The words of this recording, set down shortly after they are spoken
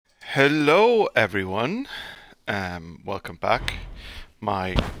Hello everyone, welcome back.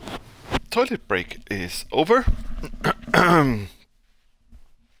 My toilet break is over.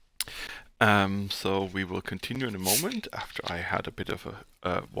 So we will continue in a moment after I had a bit of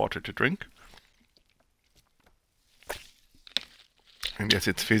water to drink. And yes,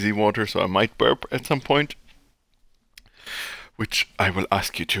 it's fizzy water, so I might burp at some point, which I will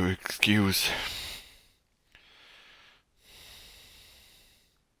ask you to excuse.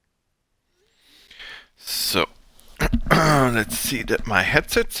 So, let's see that my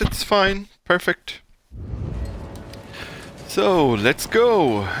headset sits fine. Perfect. So, let's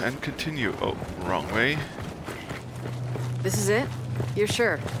go and continue. Oh, wrong way. This is it? You're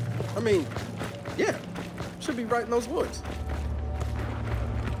sure? I mean, yeah. Should be right in those woods.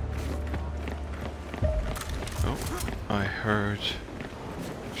 Oh, I heard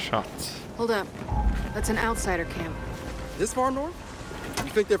shots. Hold up. That's an outsider camp. This far north?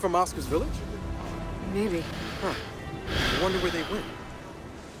 You think they're from Oscar's village? Maybe. Huh. I wonder where they went.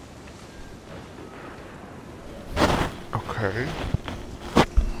 Okay.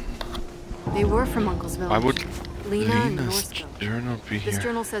 They were from Uncle's village. I would... Lena and Lena's Northville. journal be This here.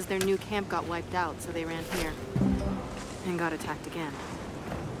 journal says their new camp got wiped out, so they ran here. And got attacked again.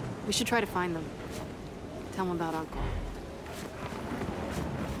 We should try to find them. Tell them about Uncle.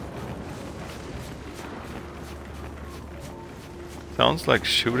 Sounds like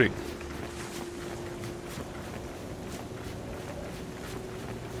shooting.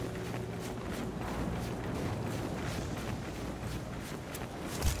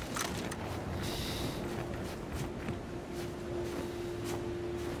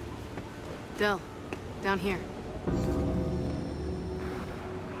 Del, down here.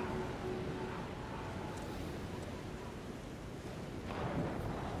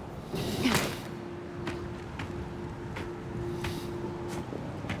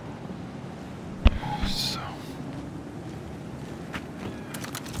 So...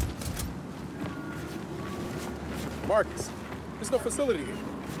 Marcus, there's no facility here.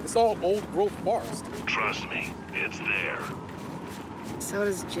 It's all old growth forest. Trust me, it's there. So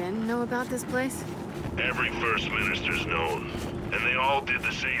does Jen know about this place? Every first minister's known, and they all did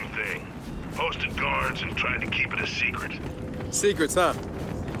the same thing. Posted guards and tried to keep it a secret. Secrets, huh?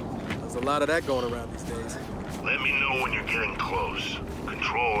 There's a lot of that going around these days. Let me know when you're getting close.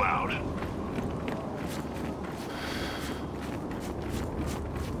 Control out.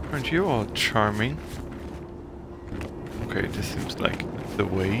 Aren't you all charming? Okay, this seems like the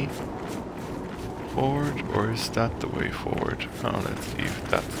way forward, or is that the way forward? Oh, let's see if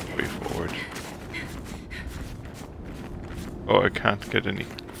that's the way forward. Oh, I can't get any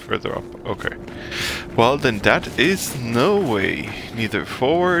further up. Okay. Well, then that is no way. Neither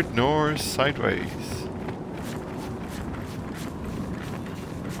forward nor sideways.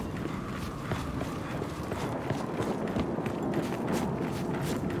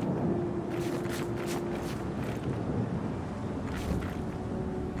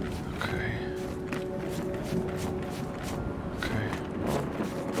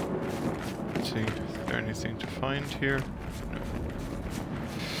 Here? No.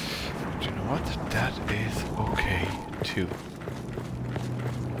 But you know what? That is okay too.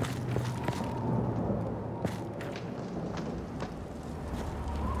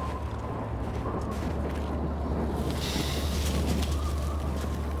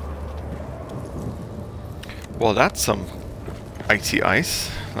 Well, that's some icy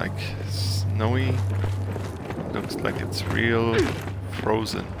ice, like snowy. Looks like it's real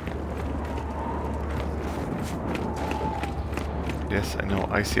frozen. Yes, I know,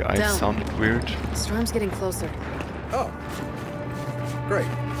 icy ice Down. sounded weird. Storm's getting closer. Oh. Great.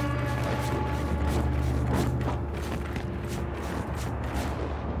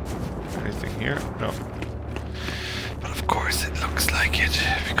 Anything here? No. But of course it looks like it,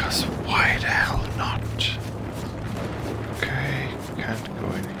 because why the hell not? Okay, can't go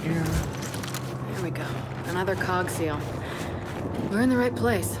in here. There we go. Another cog seal. We're in the right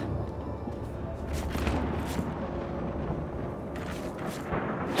place.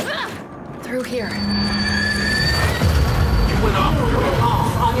 Through here. You went off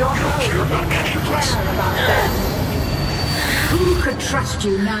on your own. Not catch your place. About them. Who could trust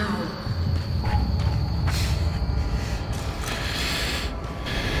you now?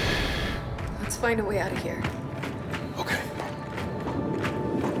 Let's find a way out of here. Okay.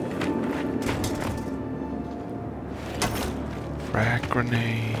 Frag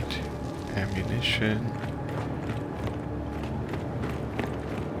grenade, ammunition.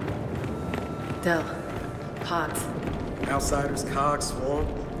 Del, pods. Outsiders, cogs, swarm.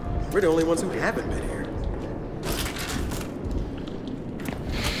 We're the only ones who haven't been here.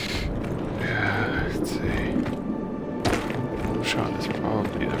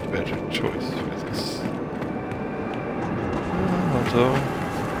 better choice for this. Although...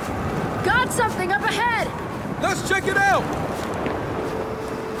 Got something up ahead! Let's check it out!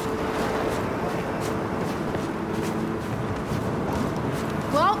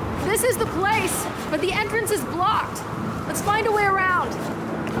 Well, this is the place, but the entrance is blocked. Let's find a way around.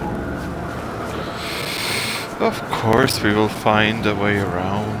 Of course we will find a way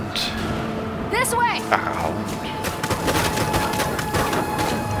around. This way! Ow.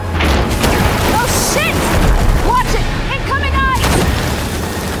 Oh shit! Watch it! Incoming eyes!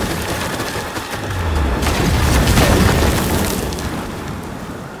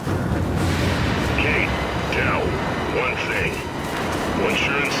 Okay, now, one thing. Once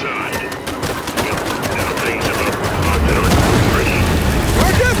you're inside, now things about that aren't pretty.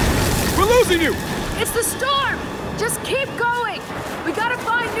 Marcus! We're losing you! It's the storm! Just keep going! We gotta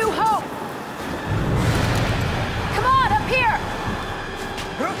find New Hope! Come on, up here!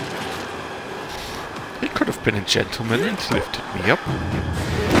 He could have been a gentleman and lifted me up.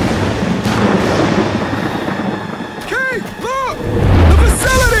 Kate, look! The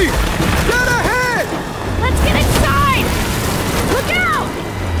facility! Dead ahead! Let's get inside! Look out!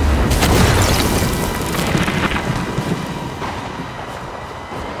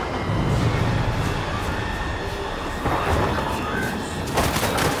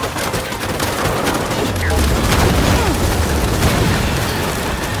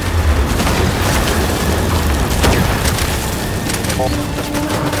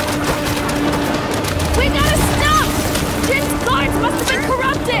 We gotta stop! Jin's guards must have been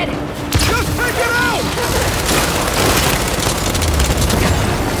corrupted! Just take it out!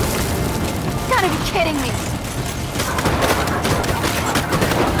 Gotta be kidding me!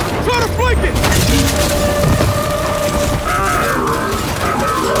 Try to flank it!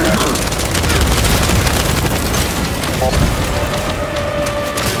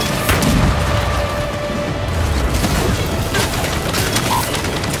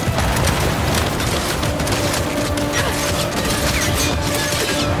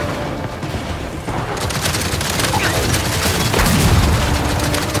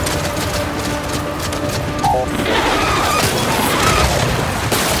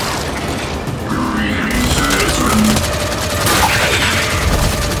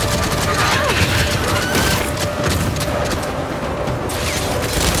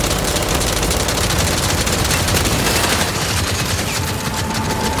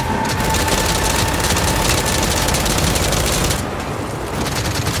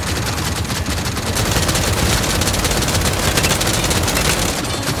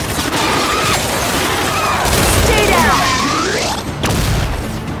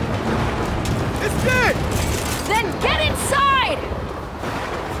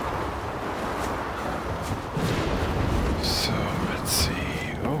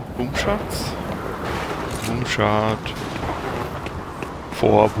 Boomshot.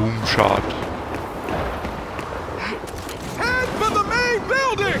 For Boomshot. Head for the main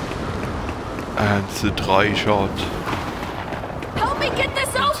building! And the dry shot. Help me get this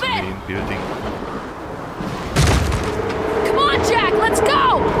The open! main building. Come on, Jack, let's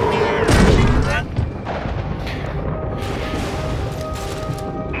go!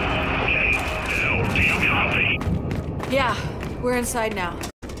 Do you copy? Yeah, we're inside now.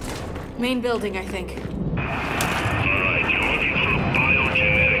 Main building, I think. Alright, you're looking for a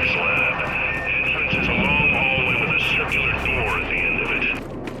biogenetics lab. Entrance is a long hallway with a circular door at the end of it.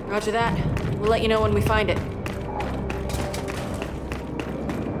 Roger that. We'll let you know when we find it.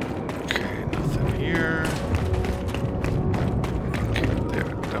 Okay, nothing here. Kick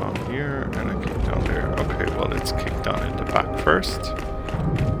there, down here, and a kick down there. Okay, well, let's kick down in the back first.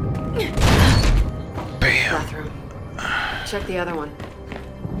 Bam! Bathroom. Check the other one.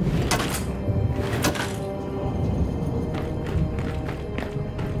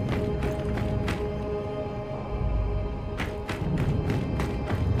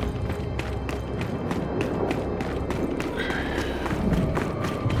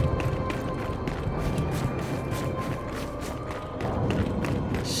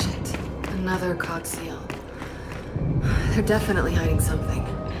 Shit. Another cog seal. They're definitely hiding something.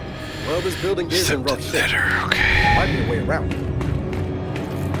 Well, this building is in rough shape. Letter, okay. Might be a way around.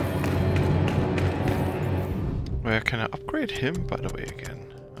 Where can I upgrade him, by the way, again?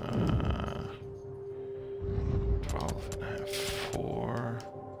 12 and a half, 4.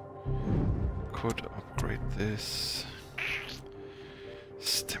 Could upgrade this.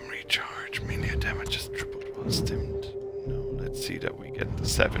 Stim recharge, melee damage is tripled while stimmed. No, let's see that we get the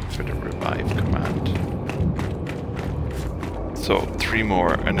 7 for the revive command. So 3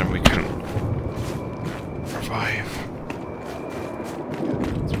 more, and then we can revive. Yeah,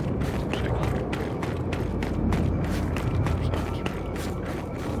 that's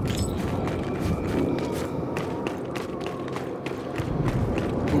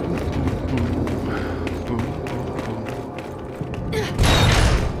Boom, boom, boom.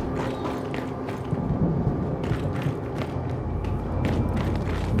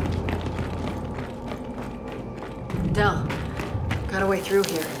 Del, got a way through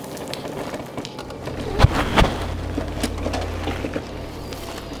here.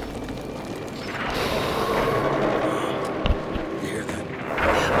 You hear that?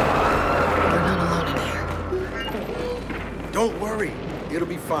 We're not alone in here. Don't worry. It'll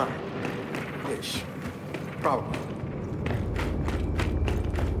be fine. Ish. Probably.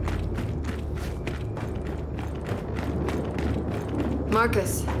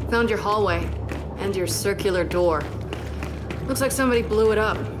 Marcus, found your hallway. And your circular door. Looks like somebody blew it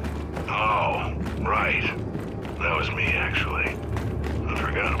up. Oh, right. That was me, actually. I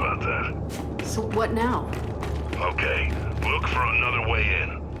forgot about that. So what now? Okay, look for another way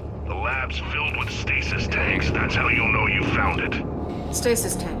in. The lab's filled with stasis tanks. That's how you'll know you found it.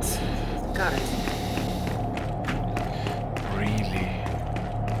 Stasis tanks. Got it. Really?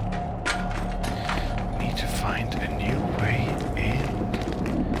 Need to find a new way in.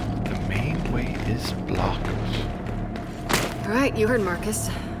 The main way is blocked. All right, you heard Marcus.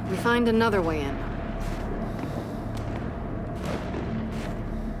 We find another way in.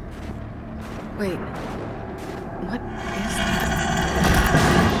 Wait. What is that?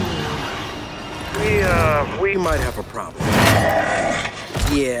 We might have a problem.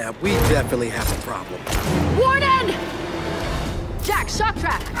 Yeah, we definitely have a problem. Warden! Jack, shock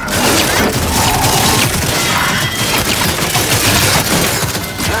track!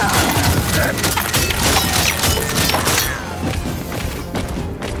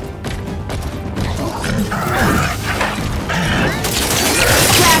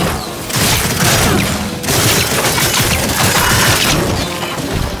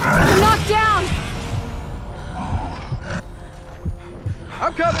 Knocked down!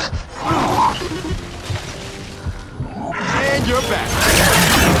 I'm coming! And you're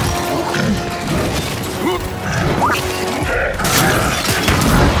back!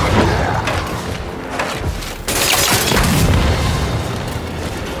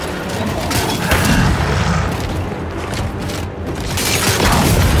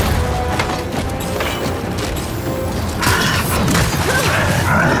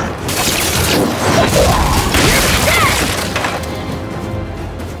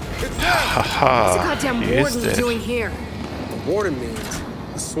 Haha, What's the goddamn he is warden dead. doing here? The warden means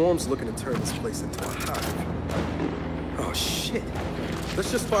the swarm's looking to turn this place into a hive. Oh shit.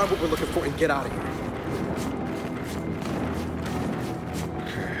 Let's just find what we're looking for and get out of here.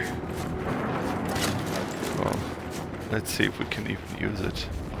 Well, let's see if we can even use it.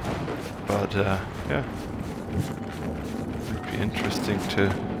 But, yeah. It'd be interesting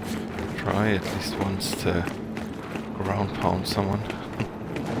to try at least once to ground pound someone.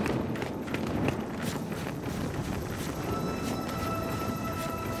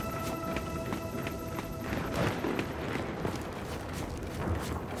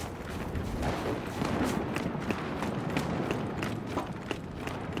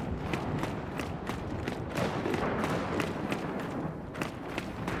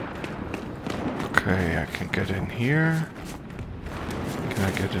 Okay, I can get in here. Can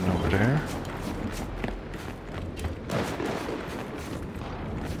I get in over there?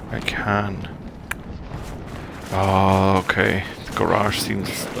 I can. Oh, okay. The garage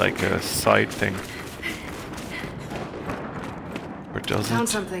seems like a side thing. Or does Found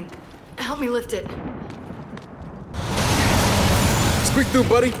it? something. Help me lift it. Squeak through,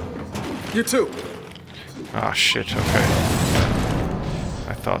 buddy. You too. Ah, shit, okay.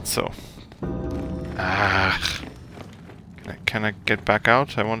 I thought so. Ah. Can I get back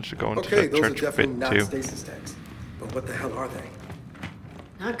out? I wanted to go into Okay, the those are church definitely bit not too. stasis tanks. But what the hell are they?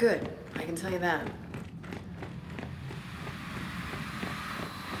 Not good, I can tell you that.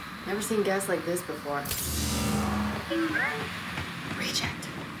 Never seen gas like this before. Reject.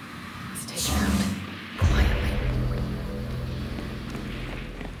 Let's take it out. Quietly.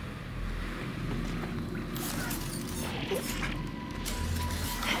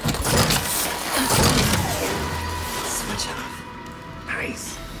 Switch off.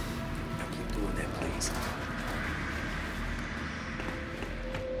 Nice. Now keep doing that, please.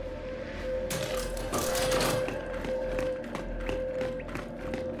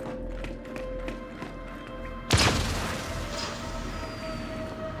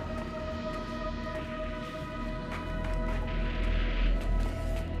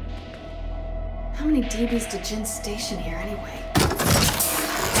 How many DBs did Jin station here anyway?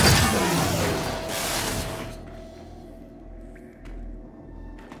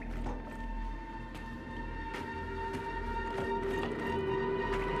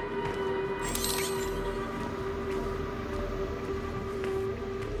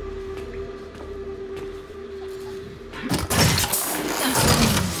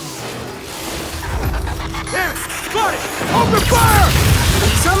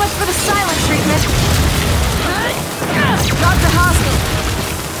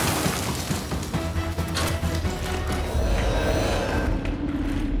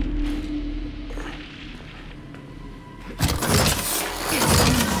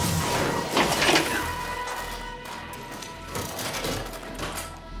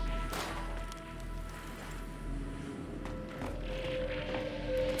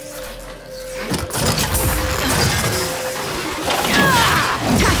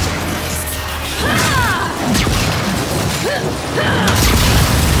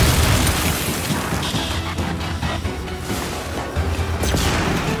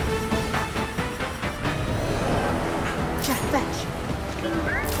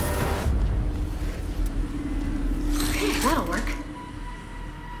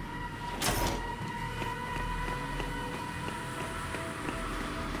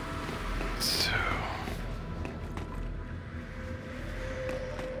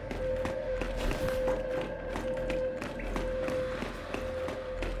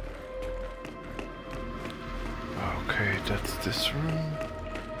 this room.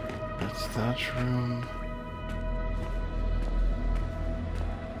 That's that room.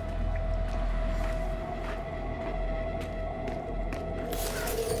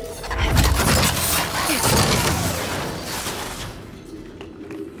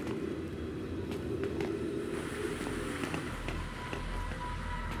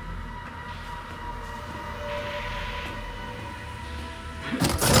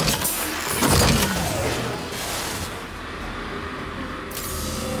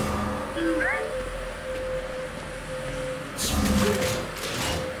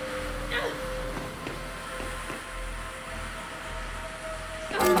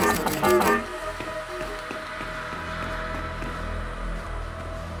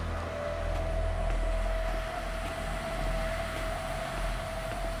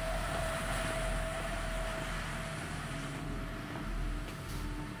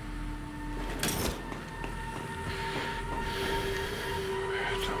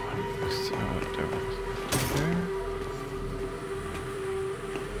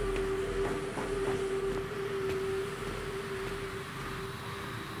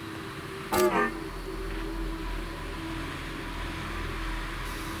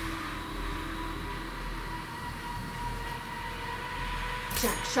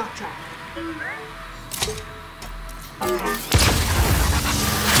 Jack, shock trap.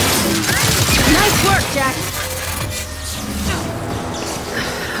 Nice work, Jack!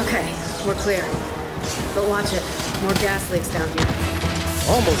 Okay, we're clear. But watch it. More gas leaks down here.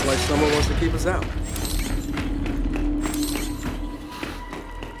 Almost like someone wants to keep us out.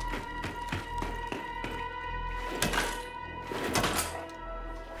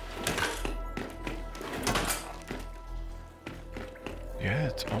 Yeah,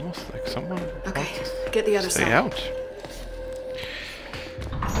 it's almost like someone Okay, wants to get the other stay side. out.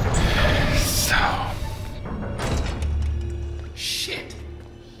 So, Shit!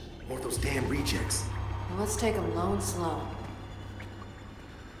 More of those damn rejects. Well, let's take them low and slow.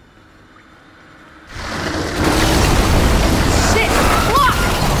 Shit! Block!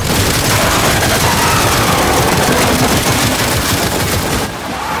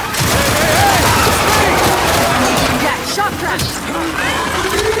 Jack, shock trap!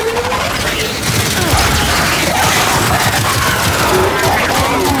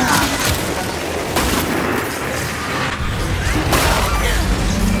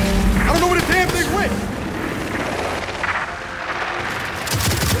 I don't know where the damn thing went!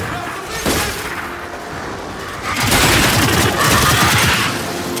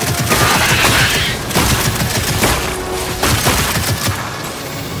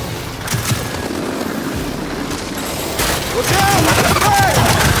 Look out! Hey!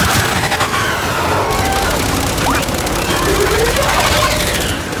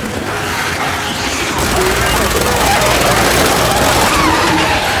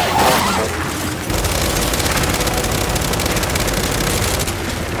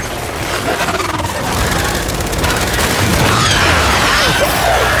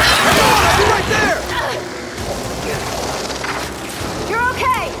 I'll be right there! You're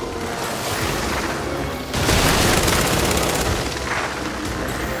okay!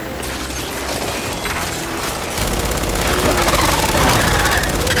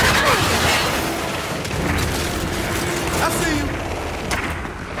 I see you.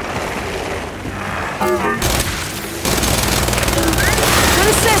 Good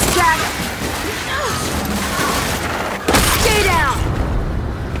assist, Jack! Stay down!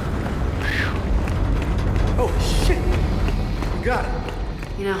 Oh shit! You got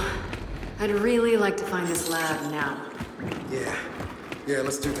it. You know, I'd really like to find this lab now. Yeah,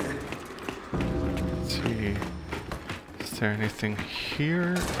 let's do that. let's see. Is there anything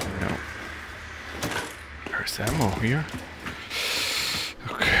here? No. There's ammo here.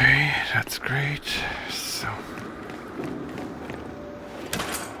 Okay, that's great. So,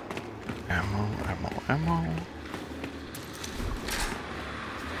 ammo, ammo, ammo.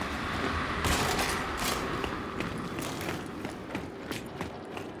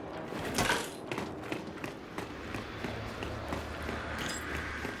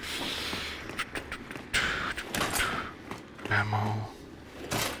 Ammo.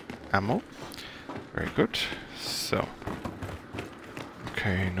 Ammo. Very good. So.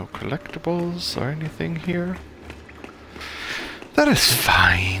 Okay, no collectibles or anything here. That is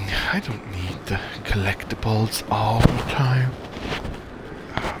fine. I don't need the collectibles all the time.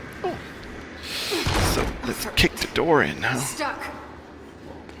 Oh. So let's kick the door in now. Stuck.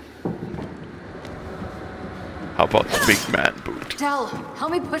 How about the big man boot? Del,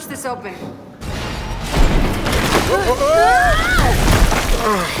 help me push this open.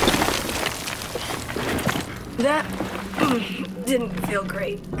 That Didn't feel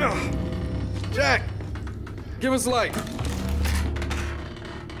great. Jack! Give us light.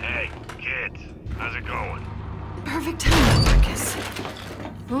 Hey, kids, how's it going? Perfect time, Marcus.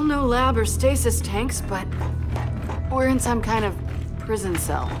 Well, no lab or stasis tanks, but we're in some kind of prison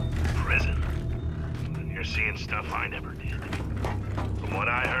cell. Prison? You're seeing stuff I never did. From what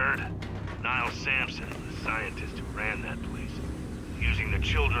I heard, Niall Sampson, the scientist who ran that place, using the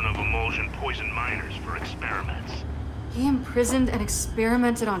children of emulsion poisoned miners for experiments. He imprisoned and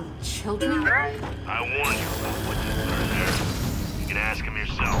experimented on children? I warned you about what you learned there. You can ask him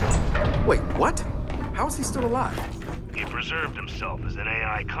yourself. Wait, what? How is he still alive? He preserved himself as an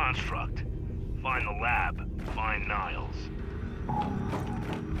AI construct. Find the lab, find Niles.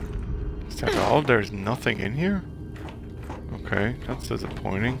 Is that all? There's nothing in here? Okay, that's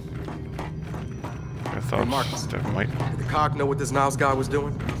disappointing. I thought Marcus, there might... Did the COG know what this Niles guy was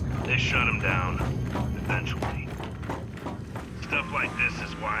doing? They shut him down, eventually. Stuff like this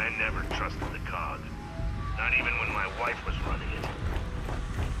is why I never trusted the COG. Not even when my wife was running it.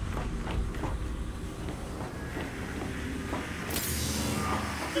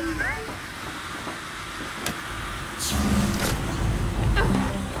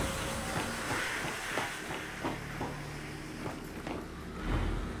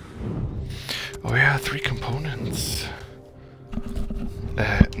 Oh yeah, 3 components.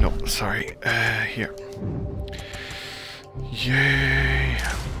 No, sorry. Here. Yay!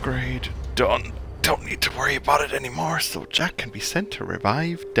 Upgrade done. Don't need to worry about it anymore, so Jack can be sent to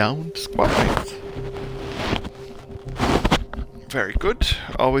revive downed squad mates. Very good.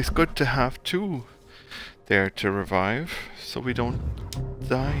 Always good to have 2 there to revive, so we don't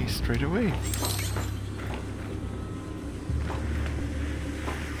die straight away.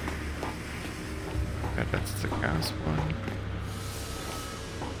 Yeah, that's the gas one.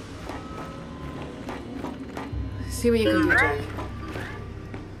 See what you can do, Jack.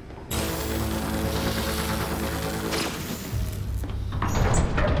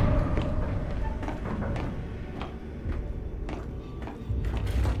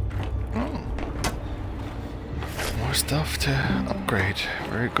 More stuff to upgrade.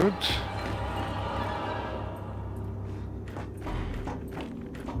 Very good.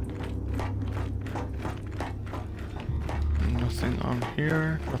 Nothing on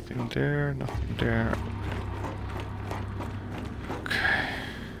here, nothing there, nothing there. Okay.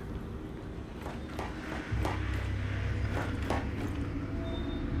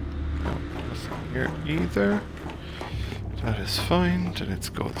 No, nothing here either. That is fine. Then let's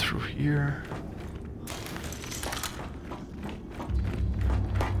go through here.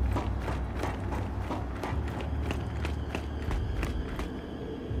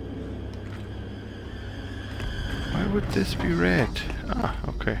 Why would this be red? Ah,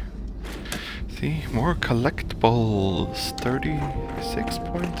 okay. See, more collectibles.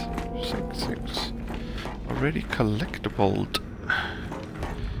 36.66. Already collectibled.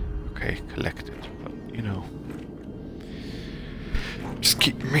 Okay, collected, but you know. Just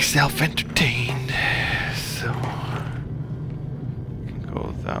keep myself entertained. So, can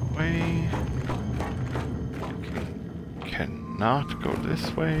go that way. Cannot go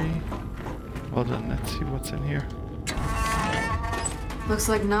this way. Well then, let's see what's in here. Looks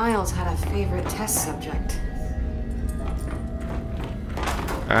like Niles had a favorite test subject.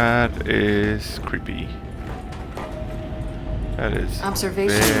 That is creepy. That is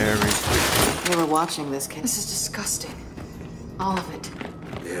Observation. very creepy. They were watching this kid. This is disgusting. All of it.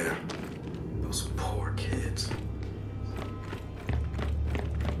 Yeah. Those poor kids.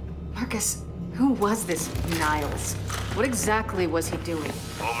 Marcus, who was this Niles? What exactly was he doing?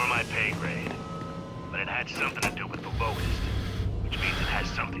 Over my pay grade. But it had something to do with the locust. Which means it has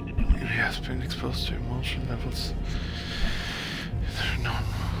something to do with He has been exposed to emulsion levels. They're not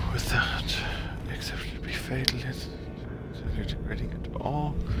with that. Except to be fatal. It's integrating it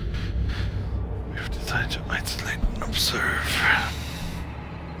all. We've decided to isolate and observe.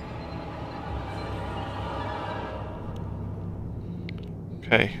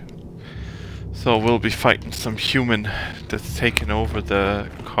 Okay. So we'll be fighting some human that's taken over the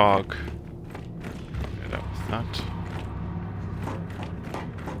cog. Okay, that was that.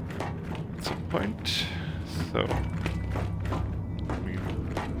 At some point. So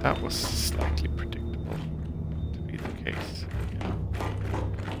that was slightly predictable to be the case, you know.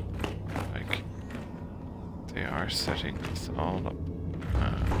 Like they are setting this all up.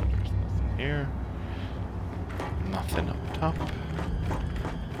 There's nothing here. Nothing up top.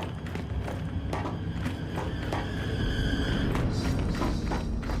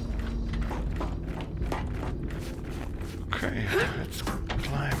 Okay, let's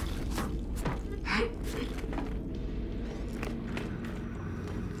climb.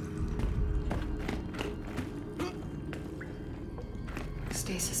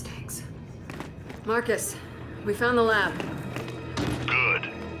 stasis tanks. Marcus, we found the lab. Good,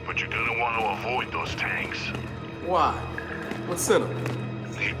 but you're gonna want to avoid those tanks. Why? What's in them?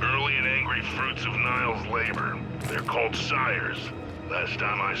 The early and angry fruits of Niall's labor. They're called sires. Last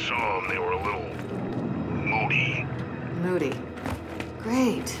time I saw them, they were a little moody. Moody.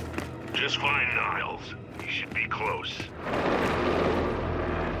 Great. Just find Niles. He should be close.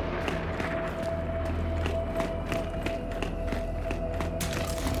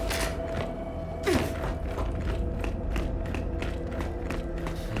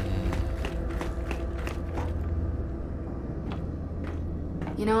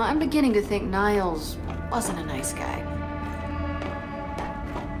 You know, I'm beginning to think Niles wasn't a nice guy.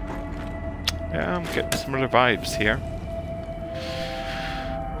 Yeah, I'm getting similar vibes here.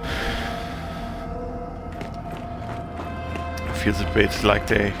 It feels a bit like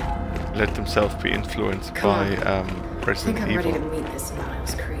they let themselves be influenced by I Resident think I'm Evil. ready to meet this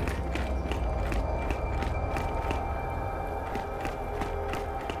Niles creep.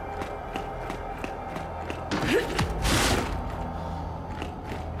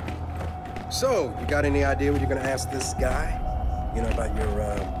 So, you got any idea what you're gonna ask this guy? You know, about your,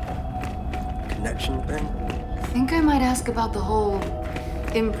 connection thing? I think I might ask about the whole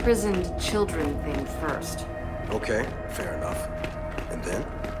imprisoned children thing first. Okay, fair enough. And then?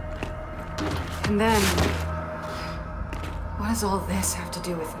 And then, what does all this have to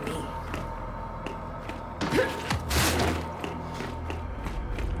do with me?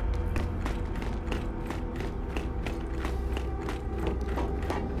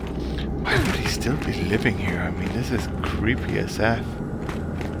 Why would he still be living here? I mean, this is creepy as F.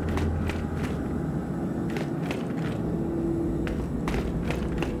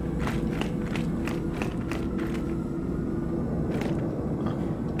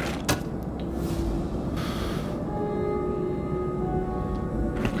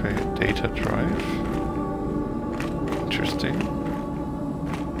 Okay, data drive. Interesting.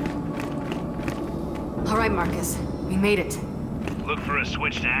 All right, Marcus, we made it. Look for a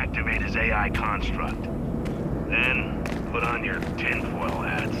switch to activate his AI construct. Then, put on your tinfoil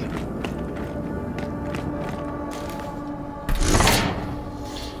hats.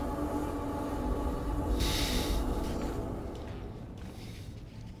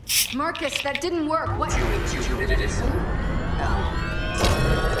 Marcus, that didn't work. What? You listen?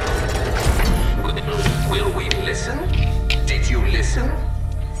 Will we listen? Did you listen?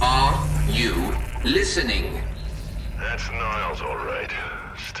 Are you listening? That's Niles, all right.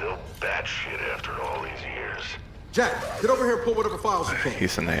 Still batshit after all these years. Jack, get over here and pull whatever files you can.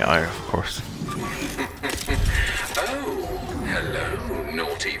 He's an AI, of course. Oh, hello,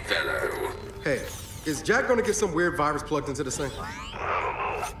 naughty fellow. Hey, is Jack gonna get some weird virus plugged into this thing? I don't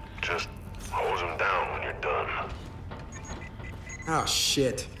know. Just hose him down when you're done. Ah,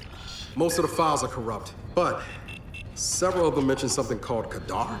 shit. Most of the files are corrupt, but several of them mention something called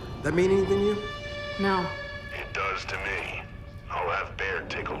Kadar. That mean anything to you? No. It does to me. I'll have Baird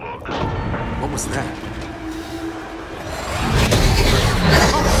take a look. What was that?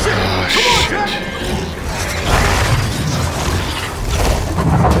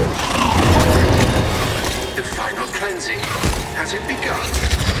 The final cleansing. Has it begun?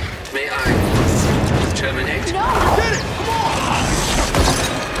 May I terminate? No! Get it! Come on!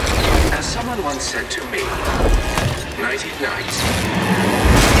 As someone once said to me, nighty night.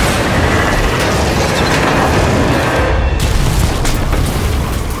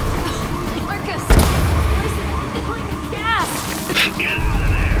 Marcus! Where's the gas? Get into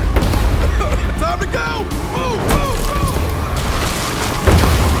there. Time to go! Move, move, move!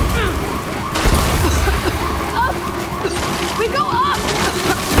 Up! We go up!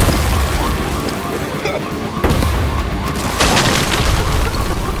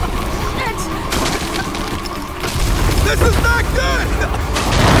 Shit! This is not good!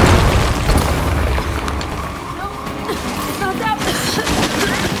 No, not that.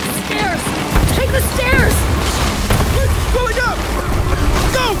 Stairs! Take the stairs! Pulling up!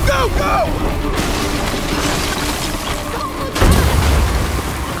 Go, go, go! Don't look back!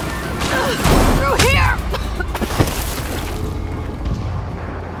 Through here!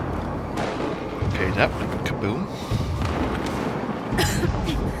 Okay, that went kaboom.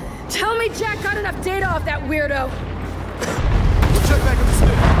 Tell me Jack got enough data off that weirdo! We'll check back at the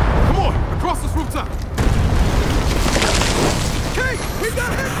stick. Come on, across this rooftop. Kate, we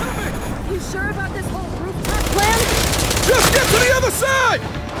got incoming! You sure about this whole rooftop plan? Just get to the other side!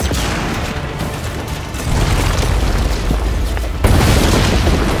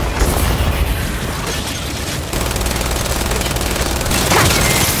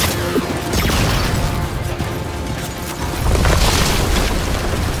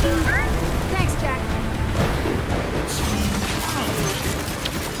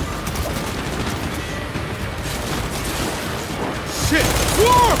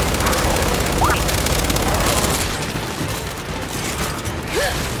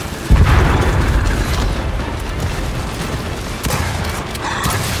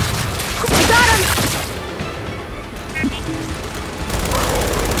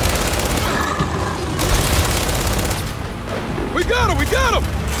 we got him!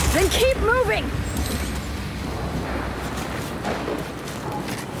 Then keep moving!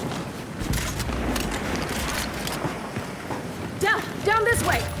 Down this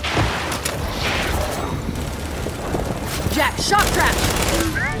way! Jack, shock trap!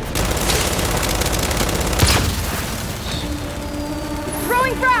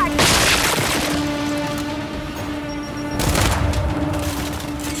 Throwing frag!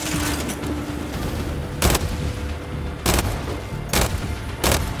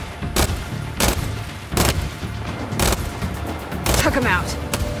 Took him out.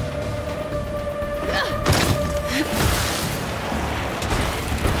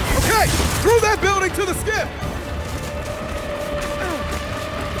 Okay, through that building to the skip!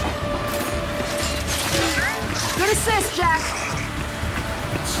 Good assist, Jack.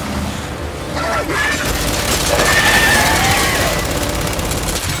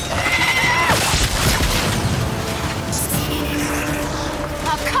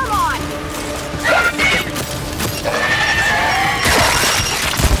 Oh, come on!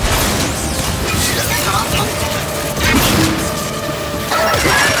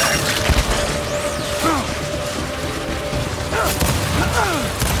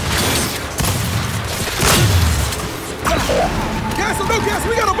 Gas or no gas,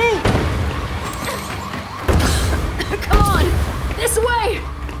 we gotta move! Come on! This way!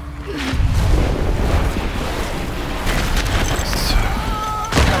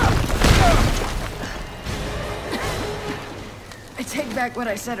 I take back what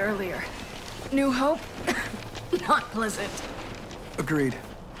I said earlier. New Hope? Not pleasant. Agreed.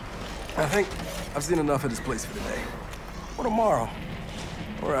 I think I've seen enough of this place for today. Or tomorrow.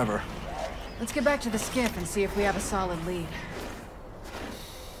 Or ever. Let's get back to the skiff and see if we have a solid lead.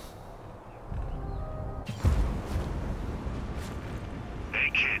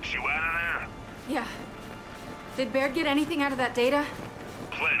 Hey kids, you out of there? Yeah. Did Baird get anything out of that data?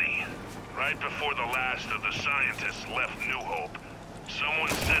 Plenty. Right before the last of the scientists left New Hope, someone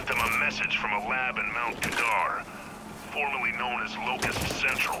sent them a message from a lab in Mount Kadar, formerly known as Locust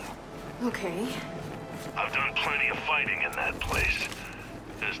Central. Okay. I've done plenty of fighting in that place.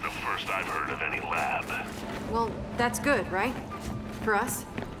 This is the first I've heard of any lab. Well, that's good, right? For us?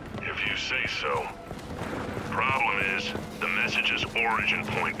 If you say so. Problem is, the message's origin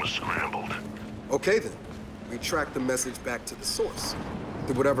point was scrambled. Okay then. We track the message back to the source.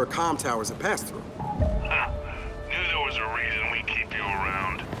 To whatever comm towers it passed through. Ha! Knew there was a reason we keep you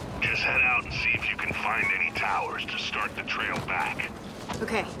around. Just head out and see if you can find any towers to start the trail back.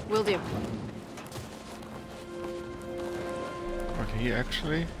 Okay, will do. Did he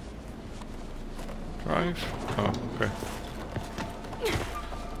actually drive? Oh, okay.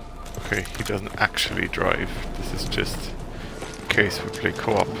 Okay, he doesn't actually drive. This is just in case we play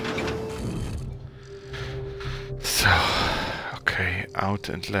co-op. So, okay, out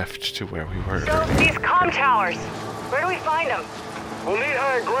and left to where we were So, earlier. these comm towers. Where do we find them? We'll need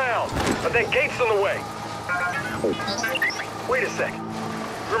higher ground, but that gate's in the way. Wait a sec.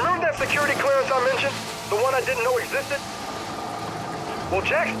 Remember that security clearance I mentioned? The one I didn't know existed? Well,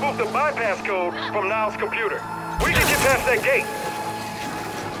 Jack spoofed the bypass code from Niles' computer. We can get past that gate.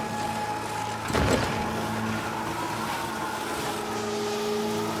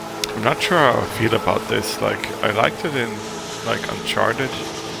 I'm not sure how I feel about this. Like, I liked it in, like, Uncharted,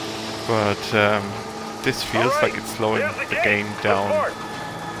 but this feels like it's slowing the game down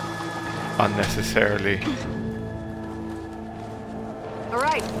unnecessarily. All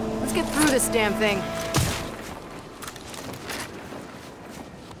right, let's get through this damn thing.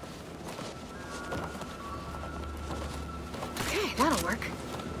 Okay, that'll work.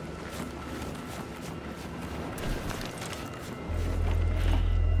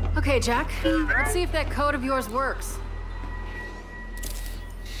 Okay, Jack. Let's see if that code of yours works.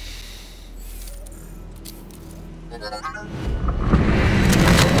 There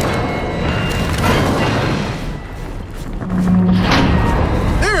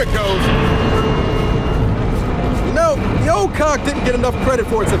it goes! You know, the old cog didn't get enough credit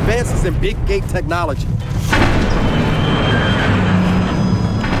for its advances in big gate technology.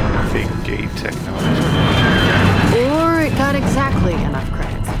 Big gate technology. Or it got exactly enough credit.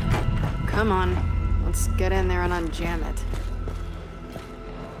 Come on, let's get in there and unjam it.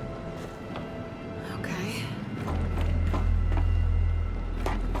 Okay.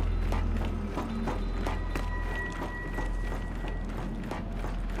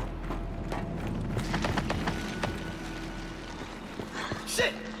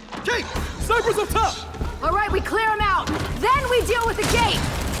 Shit! Jake! Snipers up top! All right, we clear them out. Then we deal with the gate.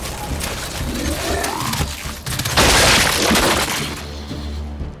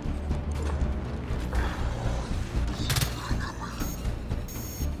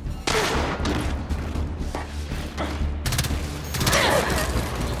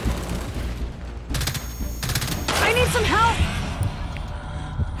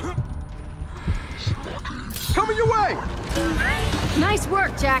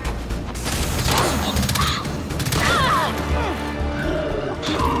 work, Jack.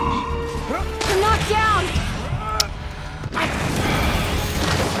 You're knocked down.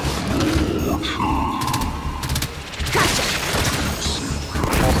 Gotcha.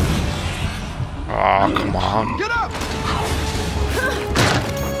 Oh, come on. Get up!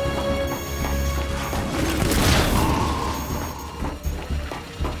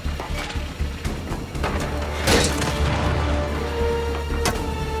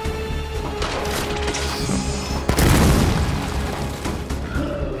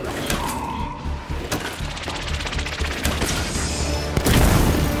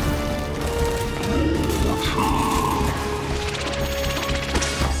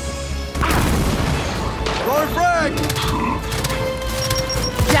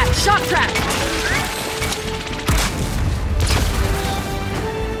 Jack, shock trap.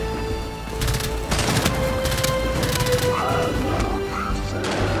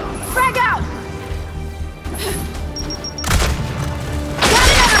 Frag out. Got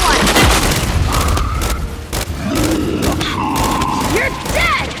another one. You're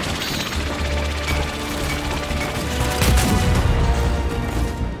dead.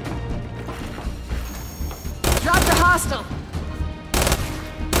 Dropped a hostile.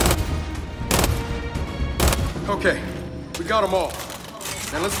 Okay, we got them all.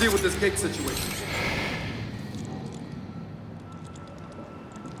 Now let's deal with this gate situation.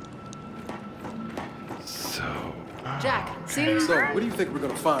 So, Jack, see? So, what do you think we're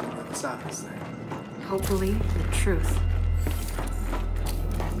gonna find on the other side of this thing? Hopefully, the truth.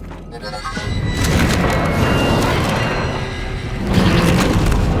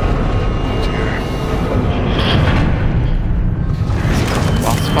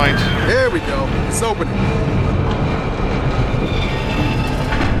 boss fight. There we go. It's opening.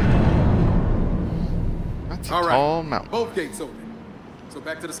 That's a All right. tall mountain. Both gates open. So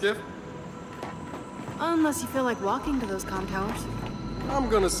back to the skiff? Unless you feel like walking to those comm towers. I'm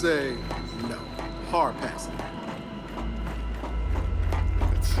gonna say no. Hard passing.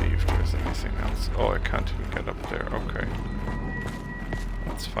 Let's see if there's anything else. Oh, I can't even get up there. Okay.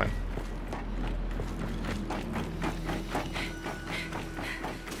 That's fine.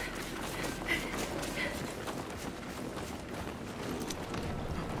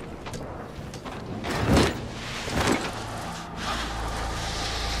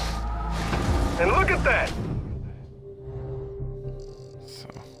 And look at that! So,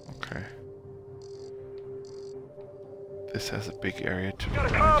 okay. This has a big area to Got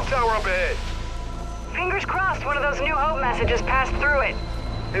a comm tower up ahead. Fingers crossed one of those New Hope messages passed through it.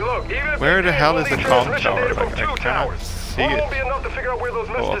 Hey, look, even if Where they the did, hell we'll is the need comm transmission tower? data from Like, I two can't towers. see One it. won't be enough to figure out where those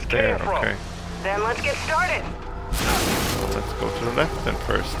Oh, messages up came there, from. okay. Then let's get started. Let's go to the left then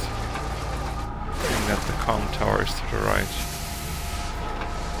first. Seeing that the comm tower is to the right.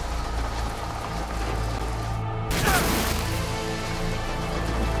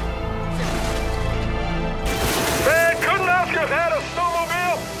 Man, couldn't Oscar have had a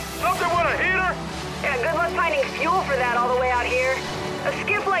snowmobile? Something with a heater? Yeah, good luck finding fuel for that all the way out here. A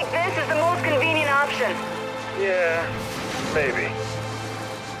skiff like this is the most convenient option. Yeah, maybe.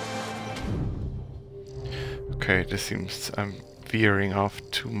 Okay, this seems I'm veering off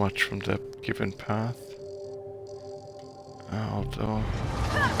too much from the given path. Although,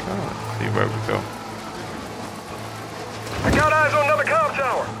 okay, let's see where we go. I got eyes on another comm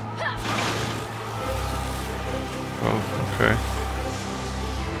tower. Oh, okay.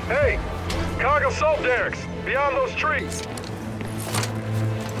 Hey, cargo salt derricks, beyond those trees.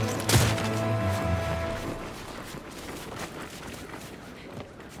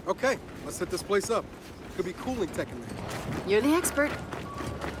 Okay, let's set this place up. Could be cooling tech in there. You're the expert.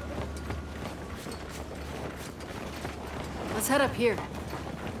 Let's head up here.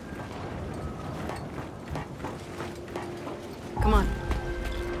 Come on.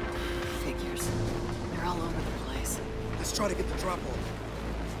 Figures. They're all over the place. Let's try to get the drop on.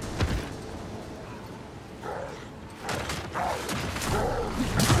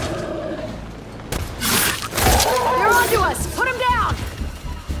 They're onto us! Put them down!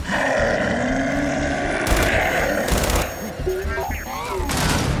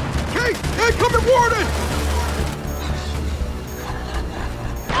 Hey! Hey, come and warning!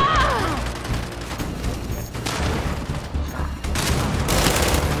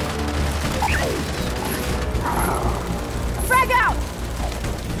 Frag out!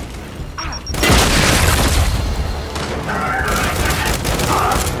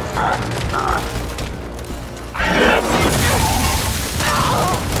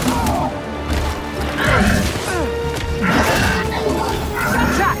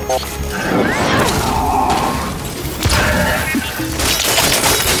 Track!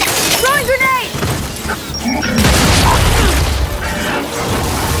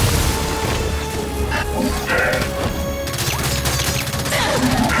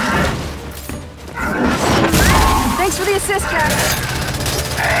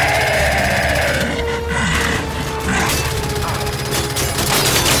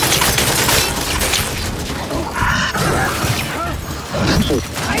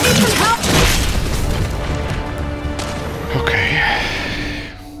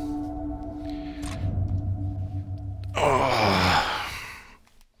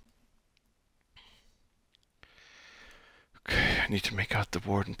 need to make out the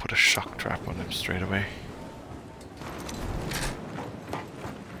ward and put a shock trap on him straight away.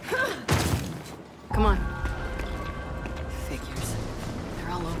 Come on. Figures. They're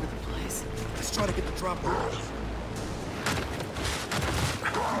all over the place. Let's try to get the drop on.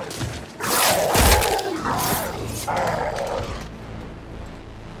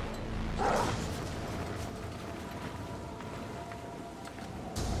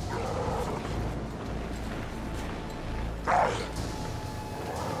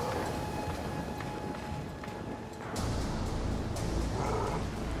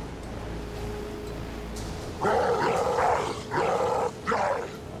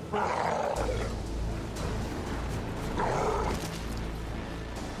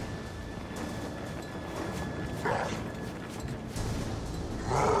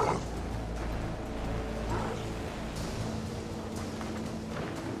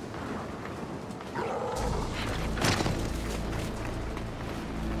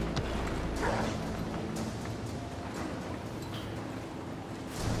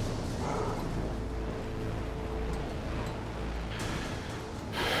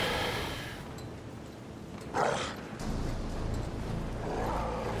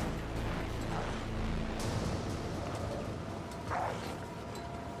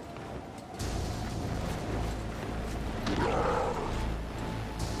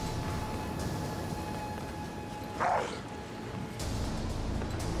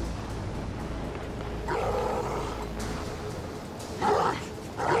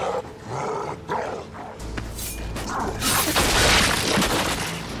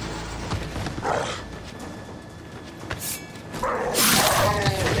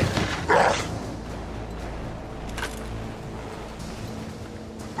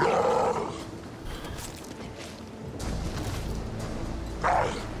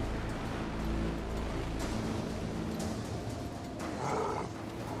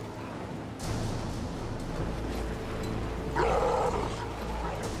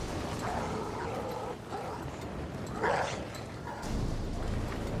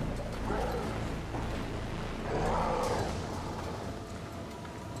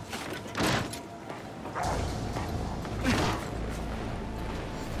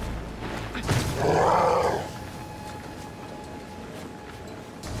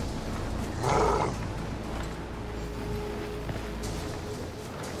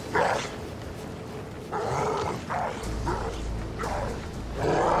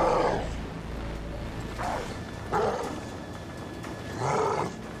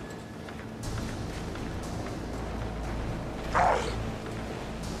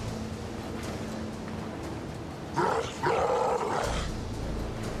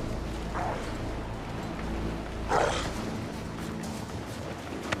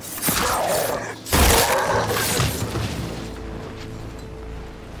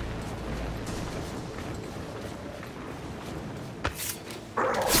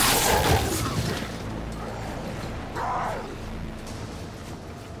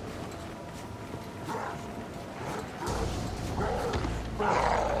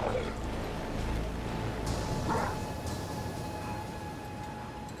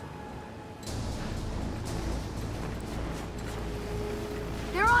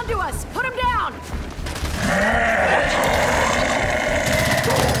 onto us! Put him down!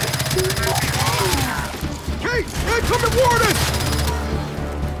 Kate! Hey, come and warn us!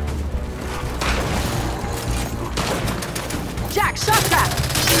 Jack, shot trap!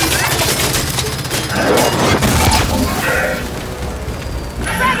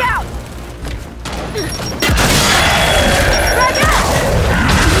 Frag out!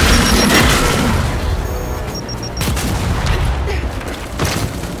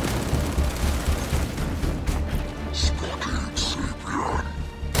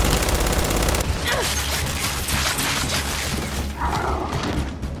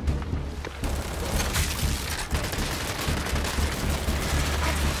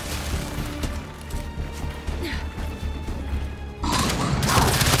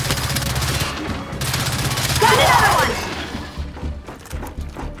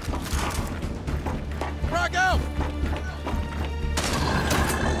 Frag out!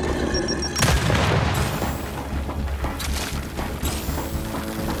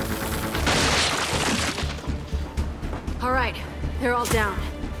 All right, they're all down.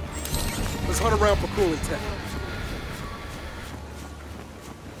 Let's hunt around for cooling tech.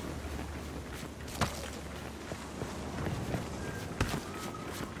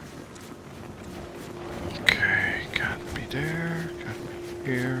 Okay, can't be there, can't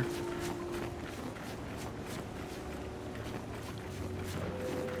be here.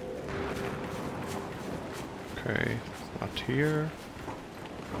 Okay, not shot here.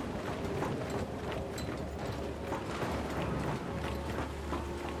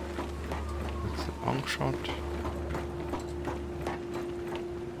 That's a long shot.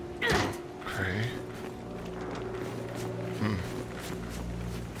 Okay.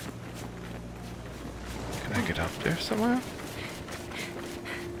 Can I get up there somewhere?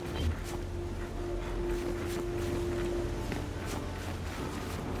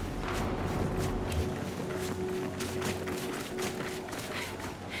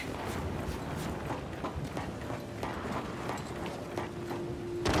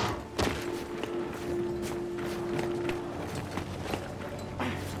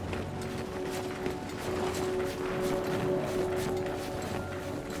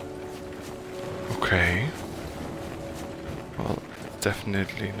 Okay. Well,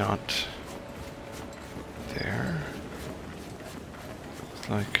 definitely not there. Looks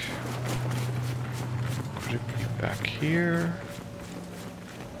like... Could it be back here?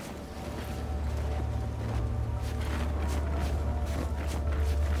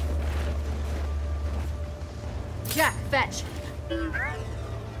 Jack, fetch.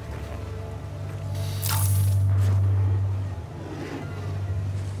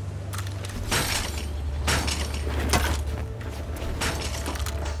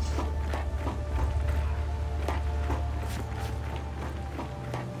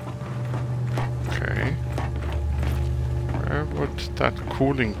 Okay. Where would that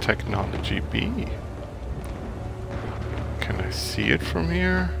cooling technology be? Can I see it from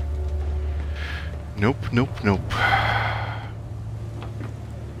here? Nope, nope, nope.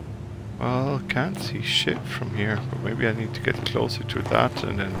 Well, can't see shit from here, but maybe I need to get closer to that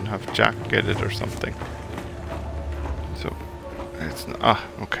and then have Jack get it or something. So, it's not... Ah,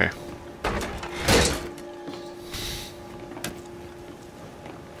 okay.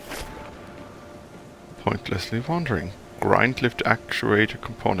 Pointlessly wandering. Grind lift actuator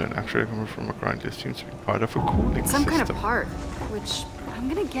component. Actuator coming from a grind lift seems to be part of a cooling Some system. kind of part, which I'm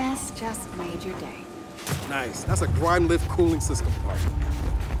gonna guess just made your day. Nice. That's a grind lift cooling system part.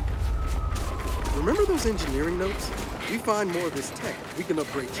 Remember those engineering notes? We find more of this tech, we can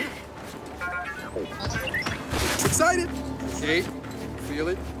upgrade you. Excited? Kate, feel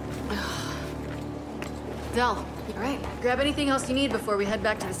it? Del, all right. Grab anything else you need before we head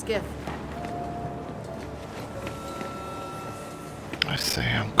back to the skiff. I say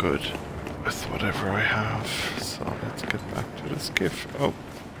I'm good with whatever I have, so let's get back to the skiff. Oh,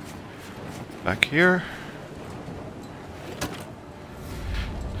 back here.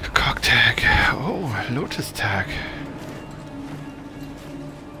 Cock tag. Oh, Lotus tag.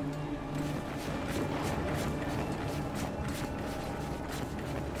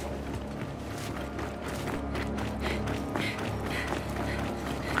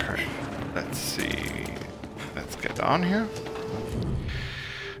 Okay, let's see. Let's get on here.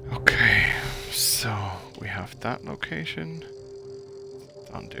 Okay, so we have that location.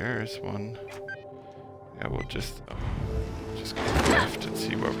 Down there is one. Yeah, we'll just go left and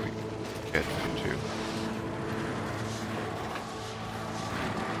see where we get to.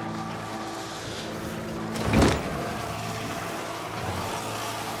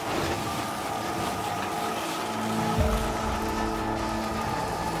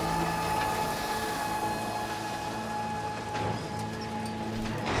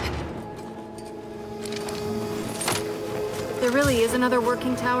 There really is another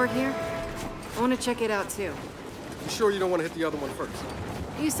working tower here? I want to check it out too. You sure you don't want to hit the other one first?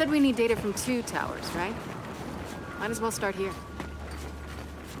 You said we need data from 2 towers, right? Might as well start here.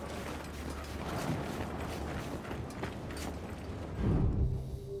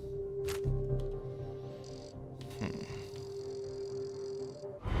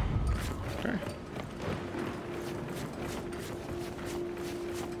 Okay.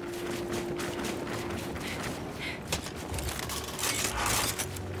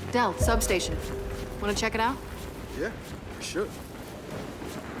 Del, substation. Want to check it out? Yeah, you should.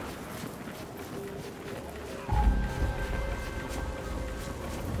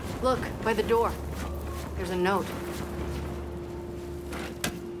 Look, by the door. There's a note.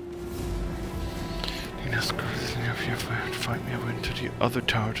 If you find me, I went to the other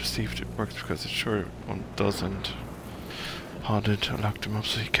tower to see if it works because it's sure one doesn't. Haunted, I locked him up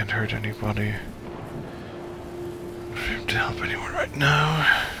so he can't hurt anybody. I'm not able to help anyone right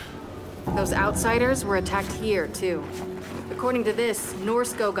now. Those outsiders were attacked here, too. According to this,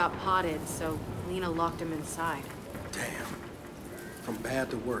 Norsko got potted, so Lena locked him inside. Damn. From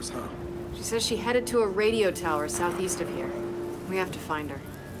bad to worse, huh? She says she headed to a radio tower southeast of here. We have to find her.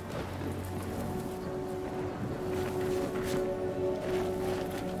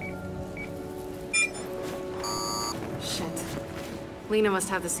 Shit. Lena must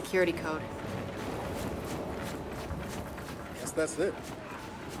have the security code. Guess that's it.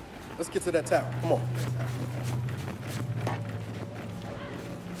 Let's get to that tower. Come on.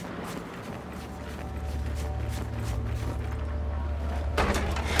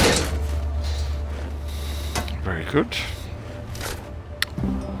 Very good.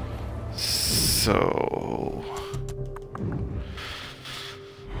 So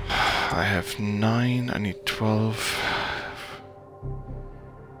I have 9, I need 12.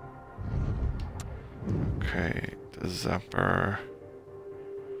 Okay, the zapper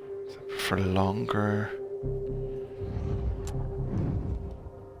for longer.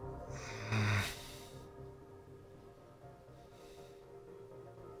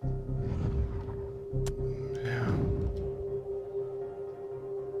 Yeah.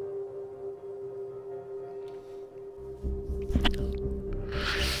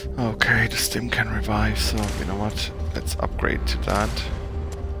 Okay, the stim can revive, so you know what? Let's upgrade to that.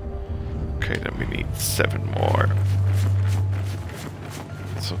 Okay, then we need 7 more.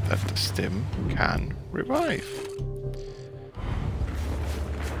 So that the stim can revive.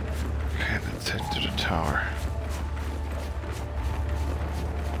 Okay, let's head to the tower.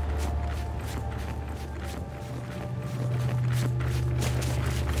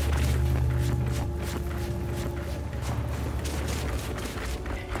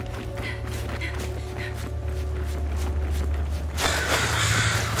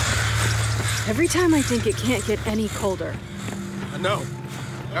 Every time I think it can't get any colder. I know.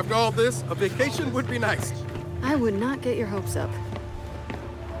 After all this, a vacation would be nice. I would not get your hopes up.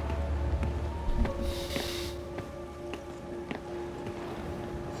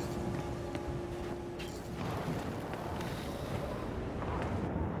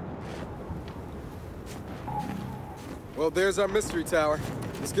 Well, there's our mystery tower.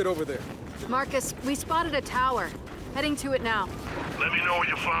 Let's get over there. Marcus, we spotted a tower. Heading to it now. Let me know what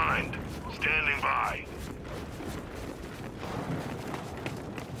you find. Standing by.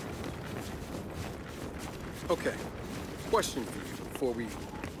 Okay. Question for you before we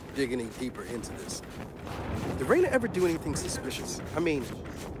dig any deeper into this. Did Raina ever do anything suspicious? I mean,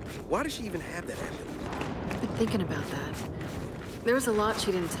 why does she even have that amulet? I've been thinking about that. There was a lot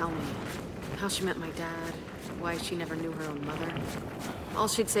she didn't tell me. How she met my dad, why she never knew her own mother. All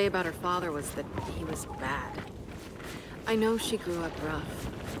she'd say about her father was that he was bad. I know she grew up rough,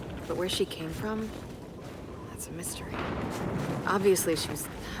 but where she came from, that's a mystery. Obviously, she was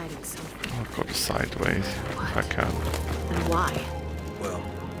hiding something. I'll go sideways if I can. And why? Well,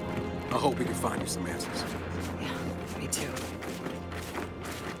 I hope we can find you some answers. Yeah, me too.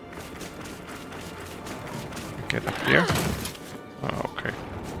 Get up here. Oh, okay.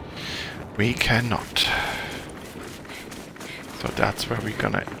 We cannot. So that's where we're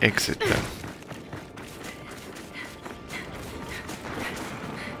gonna exit then.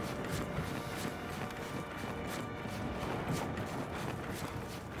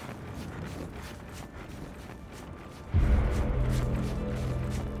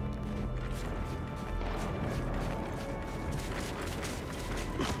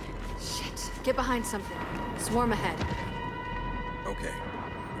 Get behind something. Swarm ahead. Okay.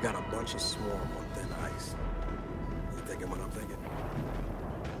 We got a bunch of swarm on thin ice. You thinking what I'm thinking?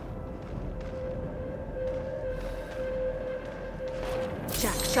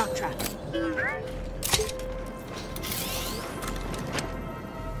 Jack, shock trap. Time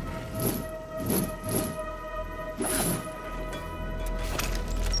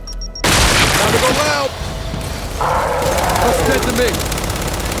to go loud! What's dead to me?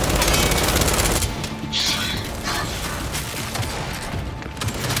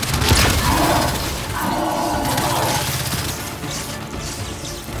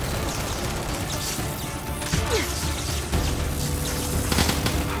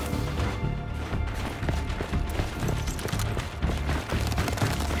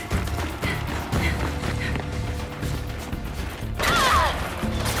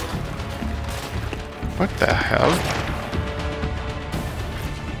 What the hell?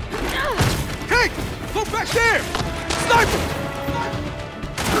 Hey! Look back there! Sniper!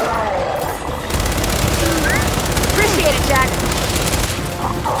 Appreciate it, Jack.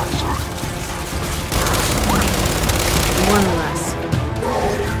 One less.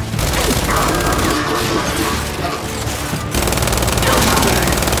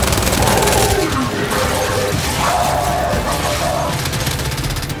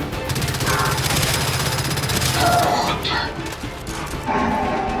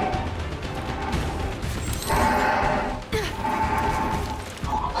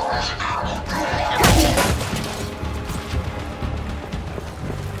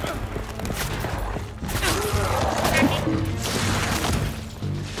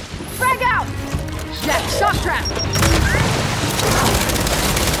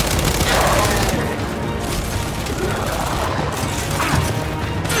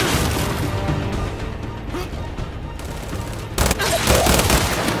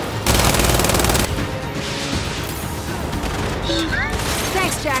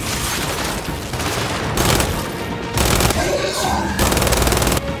 Thanks, Jack.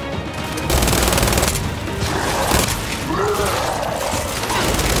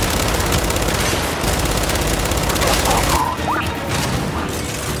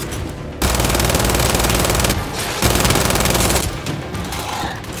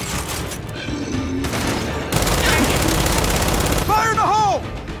 Fire in the hole!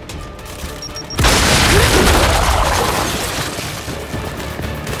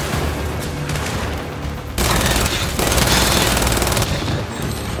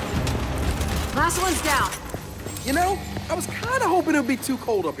 Last one's down. You know, I was kind of hoping it would be too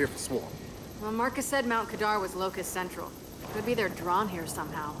cold up here for Swarm. Well, Marcus said Mount Kadar was Locust Central. Could be they're drawn here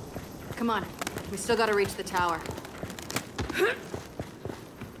somehow. Come on, we still gotta reach the tower.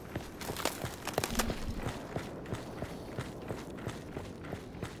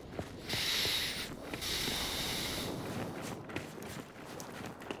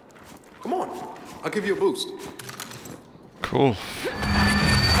 Come on, I'll give you a boost. Cool.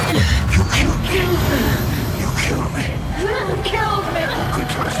 You killed me. You killed me. You killed me! I could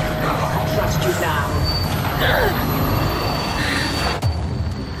trust you now. I trust you now.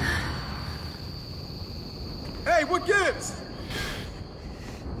 Hey, what gives?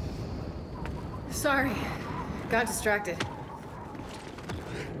 Sorry, got distracted.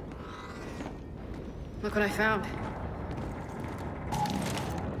 Look what I found.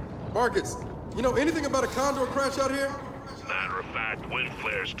 Marcus, you know anything about a condor crash out here? Matter of fact, wind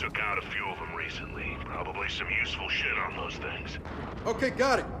flares took out a few of them recently. Probably some useful shit on those things. Okay,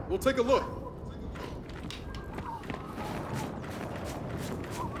 got it. We'll take a look.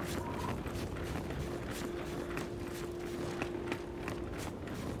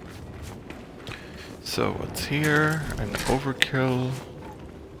 So what's here? An overkill.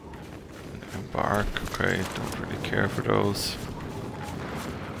 An embark. Okay, don't really care for those.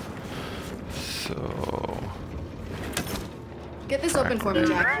 So Get this open for me,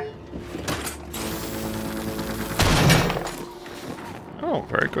 Jack. oh,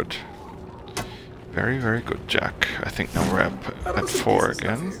 very good. Very, very good, Jack. I think now we're up at 4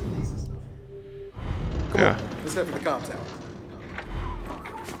 again. Come Yeah. on, let's head for the comm tower.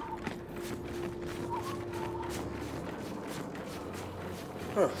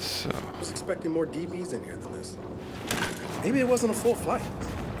 Huh. So I was expecting more DBs in here than this. Maybe it wasn't a full flight.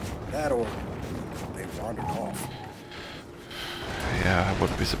 That or they wandered off. yeah, I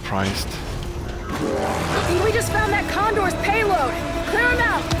wouldn't be surprised. I think we just found that Condor's payload. Clear him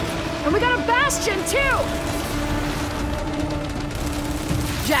out. And we got a Bastion, too!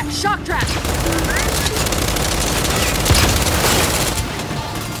 Jack, shock trap!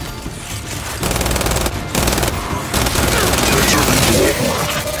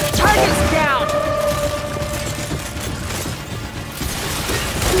 Target's down!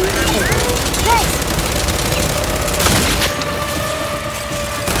 Thanks!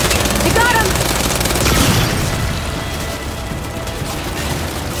 I got him!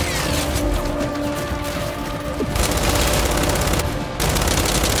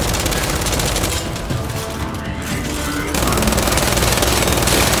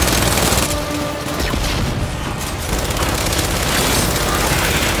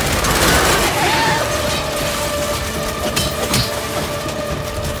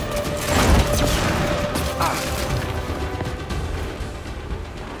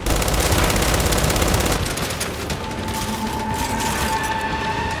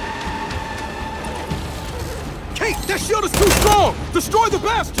 Kate, that shield is too strong! Destroy the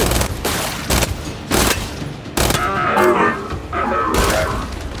Bastion!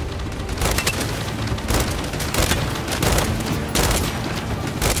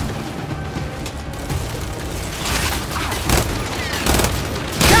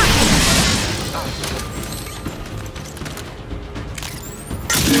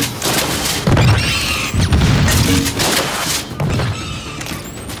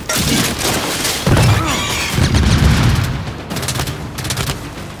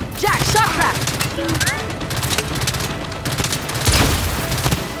 Jack, shock trap!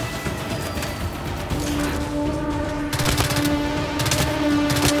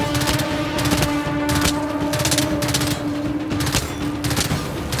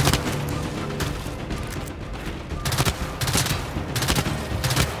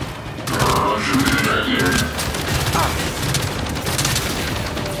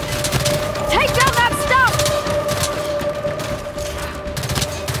 Take down that stuff!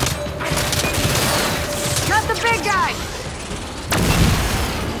 Got the big guy!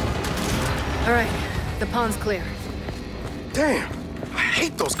 All right, the pond's clear. Damn! I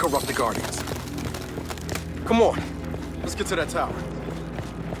hate those corrupted guardians. Come on, let's get to that tower.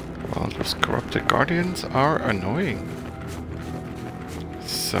 Well, those corrupted guardians are annoying.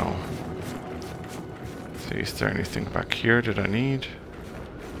 So, is there anything back here that I need?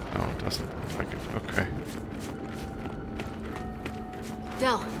 No, it doesn't look like it. Okay.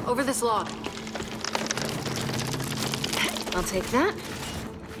 Del, over this log. I'll take that.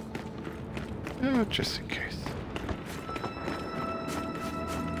 Just in case.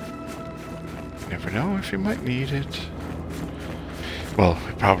 You never know if you might need it. Well,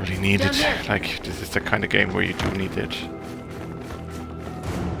 we probably need it. Like, this is the kind of game where you do need it.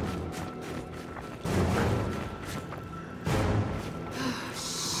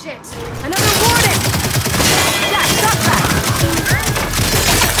 Shit! Another warning! Jack, stop that!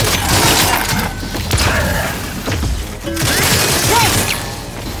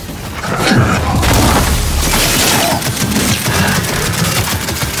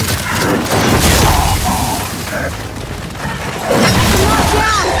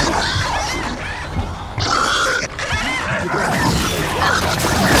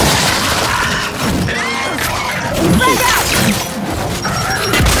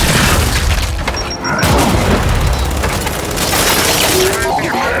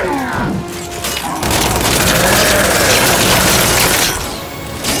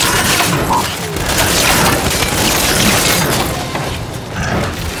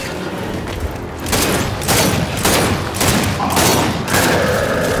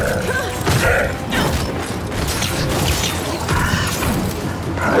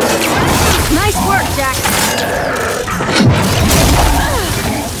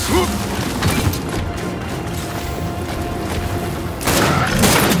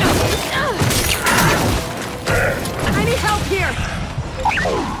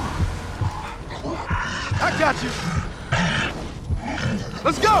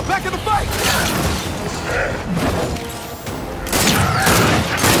 Let's go! Back in the fight!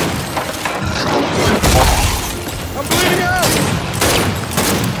 I'm bleeding out!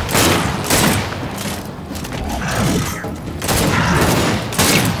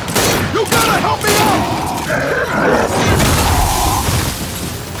 You gotta help me out!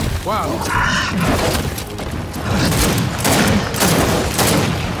 Wow.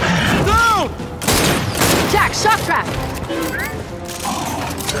 Down! Jack, shock trap!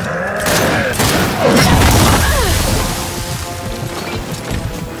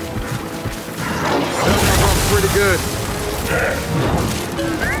 Pretty good.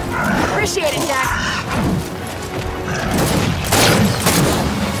 Appreciate it, Jack.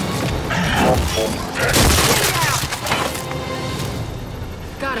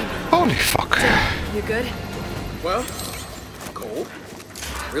 Got him. Holy fuck. You good? Well, cold.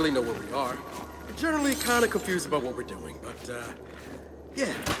 Really know where we are. We're generally kind of confused about what we're doing, but,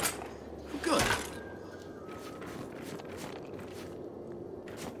 yeah, I'm good.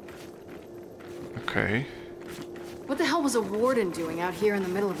 Okay. What the hell was a warden doing out here in the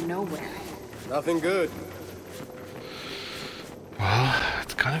middle of nowhere? Nothing good. Well,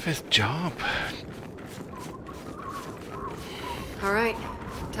 it's kind of his job. All right.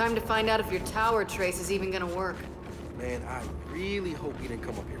 Time to find out if your tower trace is even gonna work. Man, I really hope he didn't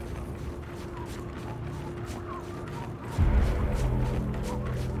come up here for nothing.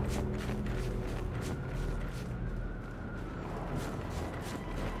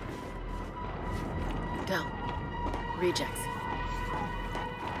 Del. Rejects.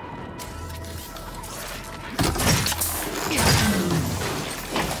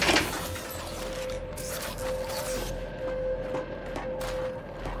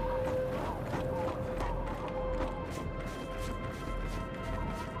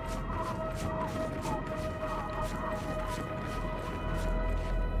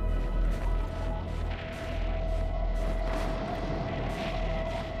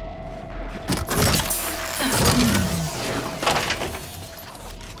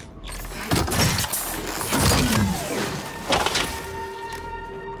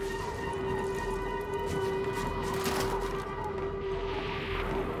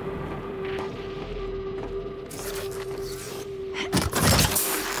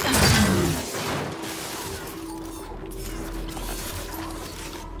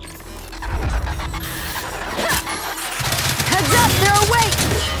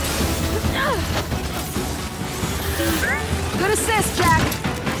 Good assist, Jack.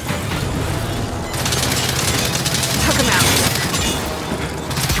 Took him out.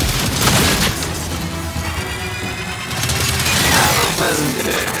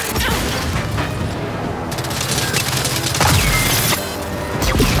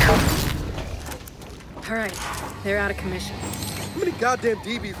 All right. They're out of commission. How many goddamn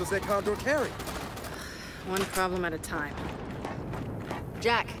DBs was that Condor carrying? One problem at a time.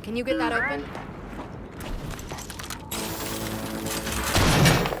 Jack, can you get that open?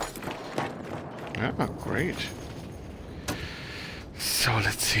 Oh, great. So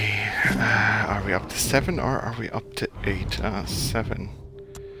let's see. Are we up to 7 or are we up to 8? 7.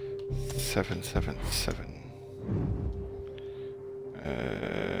 7, 7, 7.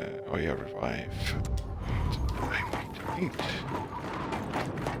 Oh yeah, revive. 8.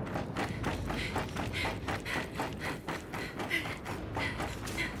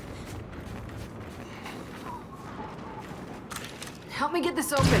 Help me get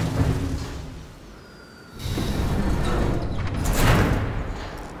this open.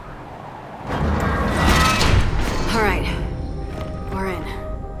 All right. We're in.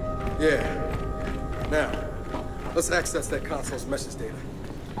 Yeah. Now, let's access that console's message data.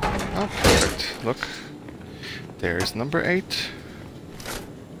 Oh, perfect. Look. There's number 8.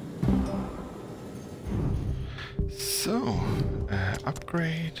 So,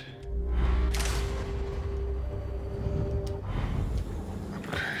 upgrade.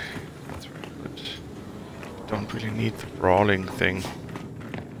 That's very good. Don't really need the brawling thing,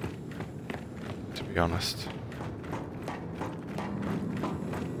 to be honest.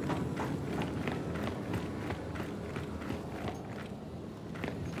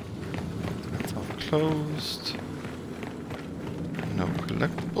 That's all closed. No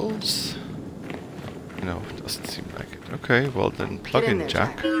collectibles. No, doesn't seem like it. Okay, well then plug in,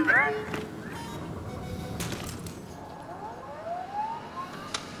 Jack.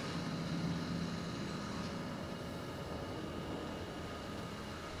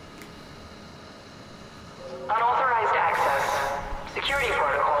 Unauthorized access. Security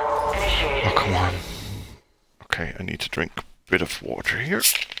protocol initiated. Oh, come on. Okay, I need to drink a bit of water here.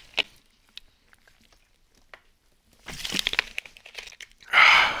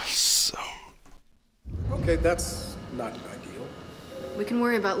 So. Okay, that's not ideal. We can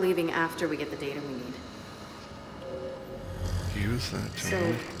worry about leaving after we get the data we need. Use that.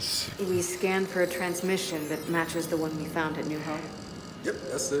 So, we scan for a transmission that matches the one we found at New Hope. Yep,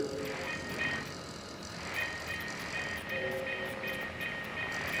 that's it.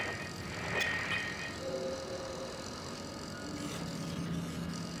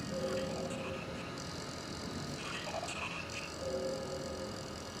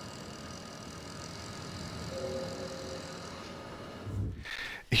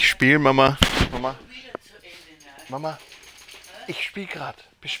 Ich spiele, Mama. Mama. Mama. Ich spiele gerade.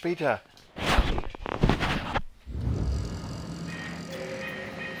 Bis später.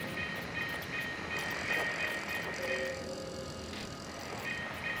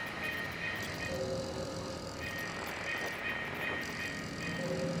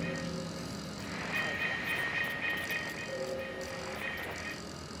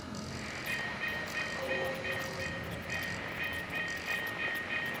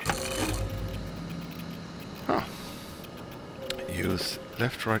 Use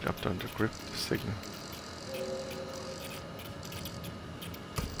left, right, up, down to grip the signal.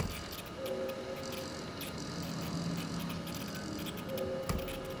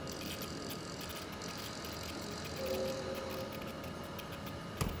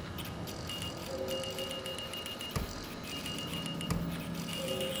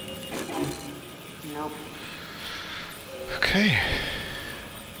 Nope. Okay.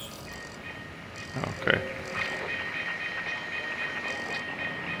 Okay.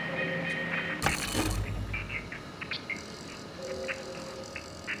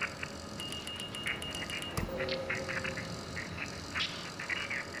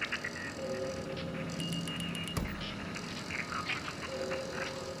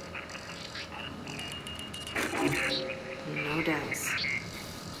 No dice.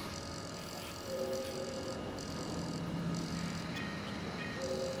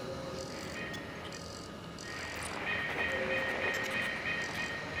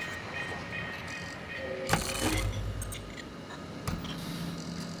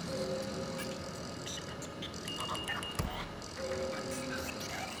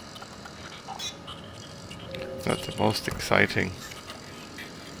 Not the most exciting.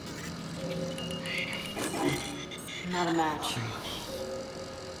 Not a match.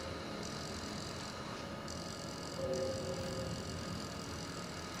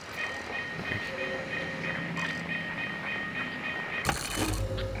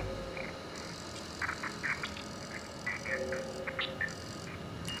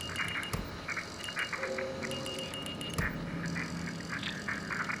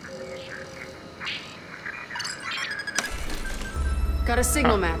 Got a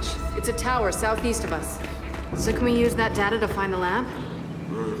signal match. It's a tower southeast of us. So can we use that data to find the lab?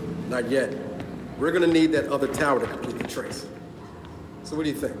 Not yet. We're gonna need that other tower to complete the trace. So what do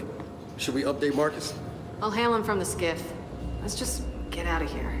you think? Should we update Marcus? I'll hail him from the skiff. Let's just get out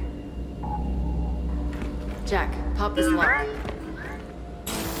of here. Jack, pop this lock.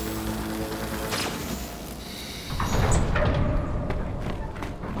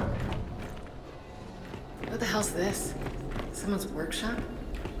 What the hell's this? Someone's workshop?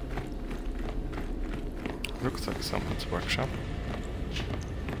 Looks like someone's workshop.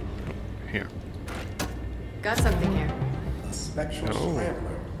 Here. Got something here. A spectral Oh.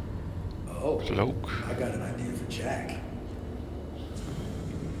 scrambler. Oh, Cloak. I got an idea for Jack.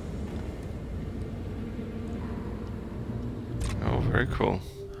 Oh, very cool.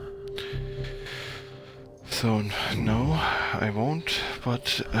 So, no, I won't,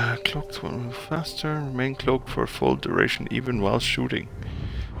 but cloaks will move faster, remain cloaked for full duration even while shooting.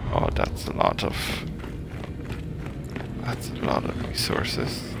 Oh, that's a lot of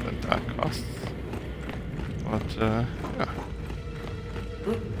resources that costs. But, yeah.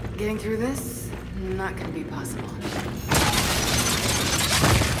 Getting through this? Not gonna be possible.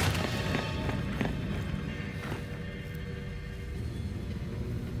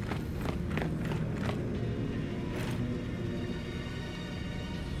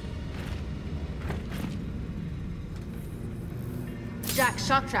 Jack,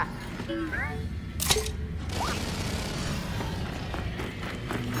 shock trap. Coming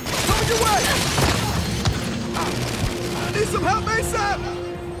your way! I need some help ASAP!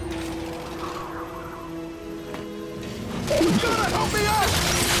 You gotta help me out!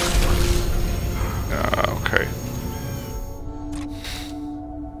 Okay.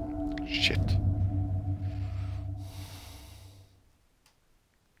 Shit.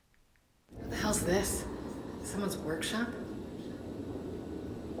 What the hell's this? Someone's workshop?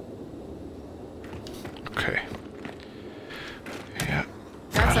 Okay. Yeah.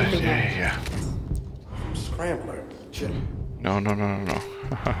 Got something here. Yeah. Scrambler. Check. No.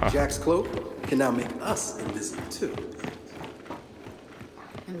 Jack's cloak can now make us invisible too.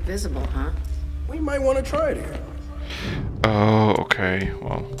 Invisible, huh? We might want to try it here. Oh, okay.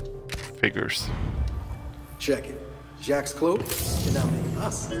 Well, figures. Check it. Jack's cloak can now make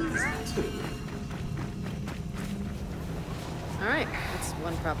us invisible too. All right, that's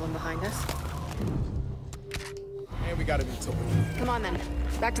one problem behind us. And we gotta be told. Come on then,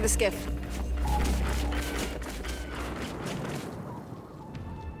 back to the skiff.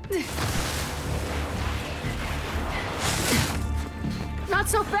 Not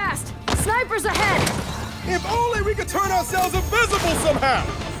so fast! Snipers ahead! If only we could turn ourselves invisible somehow!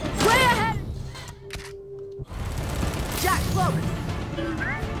 Way ahead! Jack, cloak!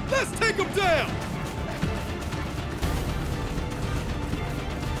 Let's take them down!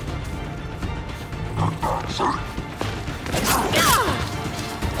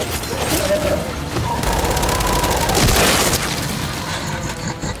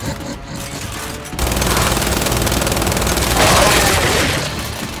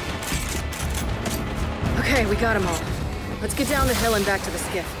 Okay, we got them all. Let's get down the hill and back to the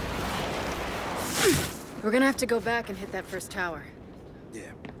skiff. We're gonna have to go back and hit that first tower.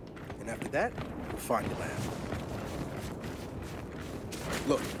 Yeah. And after that, we'll find the lab.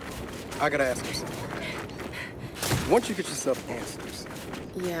 Look, I gotta ask you something. Once you get yourself answers,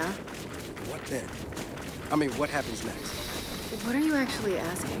 Yeah? what then? I mean, what happens next? What are you actually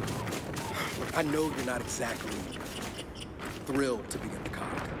asking? Look, I know you're not exactly thrilled to be in the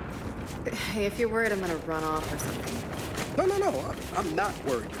cock. Hey, if you're worried I'm gonna run off or something. No. I'm not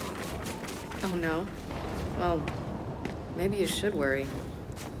worried. Oh, no? Well, maybe you should worry.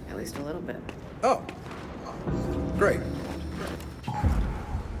 At least a little bit. Oh, great.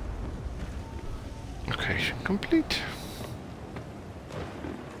 Okay, complete.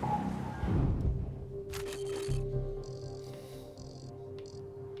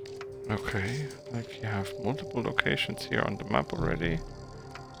 Okay, like you have multiple locations here on the map already.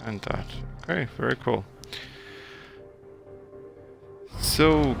 And that. Okay, very cool.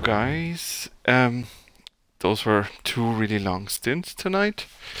 So guys, those were 2 really long stints tonight.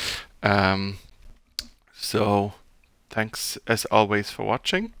 So thanks as always for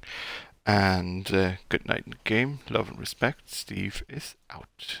watching, and good night in the game. Love and respect. Steve is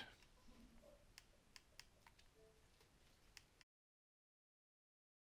out.